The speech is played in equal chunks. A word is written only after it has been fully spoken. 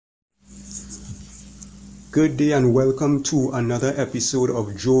Good day and welcome to another episode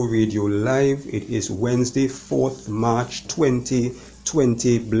of Joe Radio Live. It is Wednesday, 4th March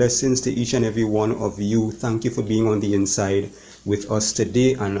 2020. Blessings to each and every one of you. Thank you for being on the inside with us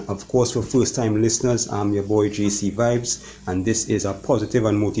today. And of course, for first-time listeners, I'm your boy JC Vibes, and this is a positive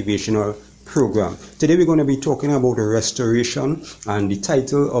and motivational program. Today we're going to be talking about restoration, and the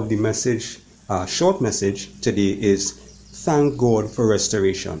title of the message, short message today is Thank God for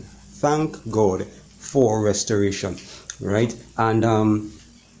Restoration. Thank God for restoration, right? And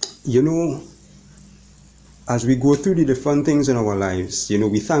as we go through the different things in our lives,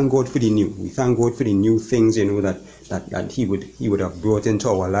 we thank God for the new. We thank God for the new things, that He would have brought into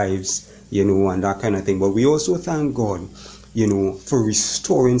our lives, and that kind of thing. But we also thank God, for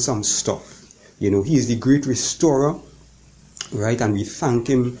restoring some stuff. He is the great restorer, right? And we thank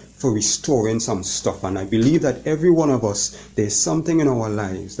Him for restoring some stuff. And I believe that every one of us, there's something in our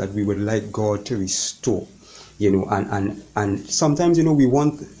lives that we would like God to restore, and sometimes, we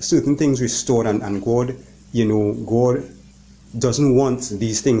want certain things restored, and God, God doesn't want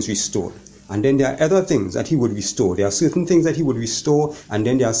these things restored. And then there are other things that He would restore. There are certain things that He would restore, and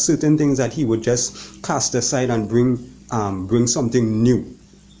then there are certain things that He would just cast aside and bring something new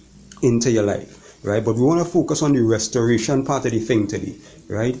into your life. Right, but we want to focus on the restoration part of the thing today,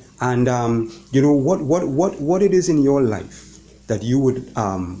 right? And what it is in your life that you would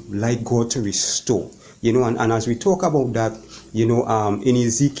like God to restore, and as we talk about that, in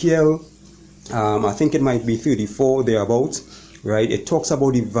Ezekiel, I think it might be 34 thereabouts, right? It talks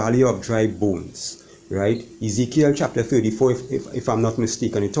about the valley of dry bones. Right, Ezekiel chapter 34, if I'm not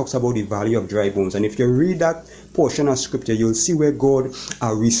mistaken, it talks about the valley of dry bones. And if you read that portion of scripture, you'll see where God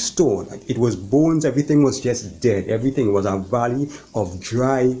restored. Like, it was bones, everything was just dead. Everything was a valley of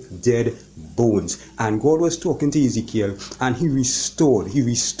dry, dead bones. And God was talking to Ezekiel, and He restored. And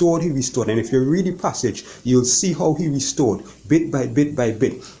if you read the passage, you'll see how He restored bit by bit by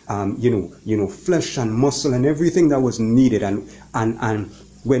bit. Flesh and muscle and everything that was needed. And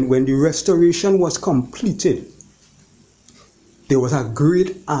when the restoration was completed, there was a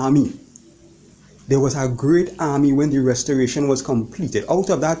great army. There was a great army when the restoration was completed.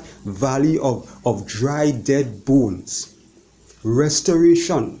 Out of that valley of dry, dead bones,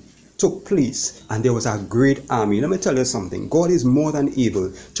 restoration took place, and there was a great army. Let me tell you something. God is more than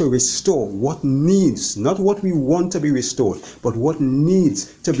able to restore what needs, not what we want to be restored, but what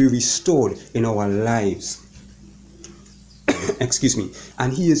needs to be restored in our lives. Excuse me.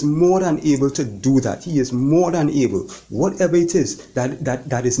 And He is more than able to do that. He is more than able. Whatever it is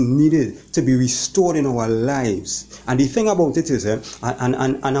that is needed to be restored in our lives. And the thing about it is, and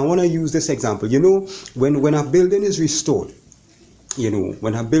I want to use this example. When a building is restored,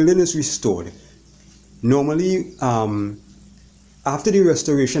 normally after the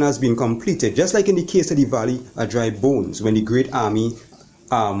restoration has been completed, just like in the case of the valley of dry bones, when the great army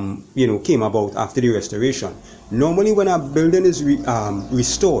came about after the restoration. Normally, when a building is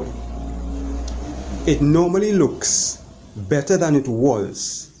restored, it normally looks better than it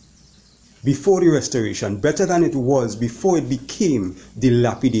was before the restoration, better than it was before it became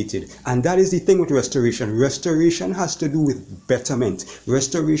dilapidated. And that is the thing with restoration. Restoration has to do with betterment.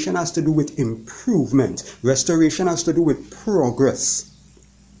 Restoration has to do with improvement. Restoration has to do with progress.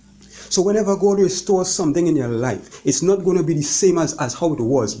 So whenever God restores something in your life, it's not going to be the same as how it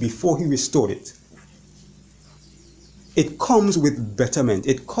was before He restored it. It comes with betterment.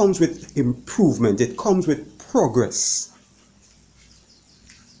 It comes with improvement. It comes with progress.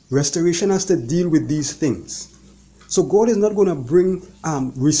 Restoration has to deal with these things. So God is not going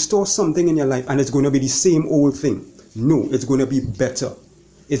to restore something in your life and it's going to be the same old thing. No, it's going to be better.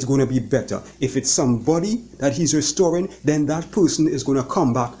 It's going to be better. If it's somebody that He's restoring, then that person is going to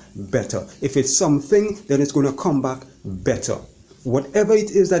come back better. If it's something, then it's going to come back better. Whatever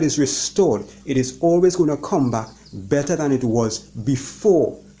it is that is restored, it is always going to come back better than it was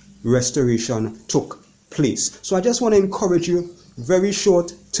before restoration took place. So I just want to encourage you, very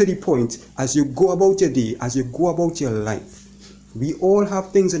short, to the point, as you go about your day, as you go about your life. We all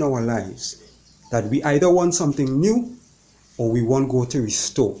have things in our lives that we either want something new or we want God to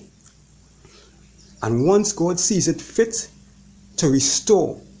restore. And once God sees it fit to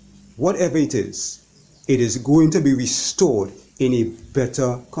restore whatever it is going to be restored in a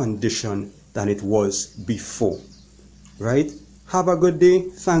better condition than it was before. Right? Have a good day.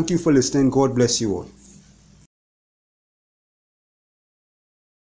 Thank you for listening. God bless you all.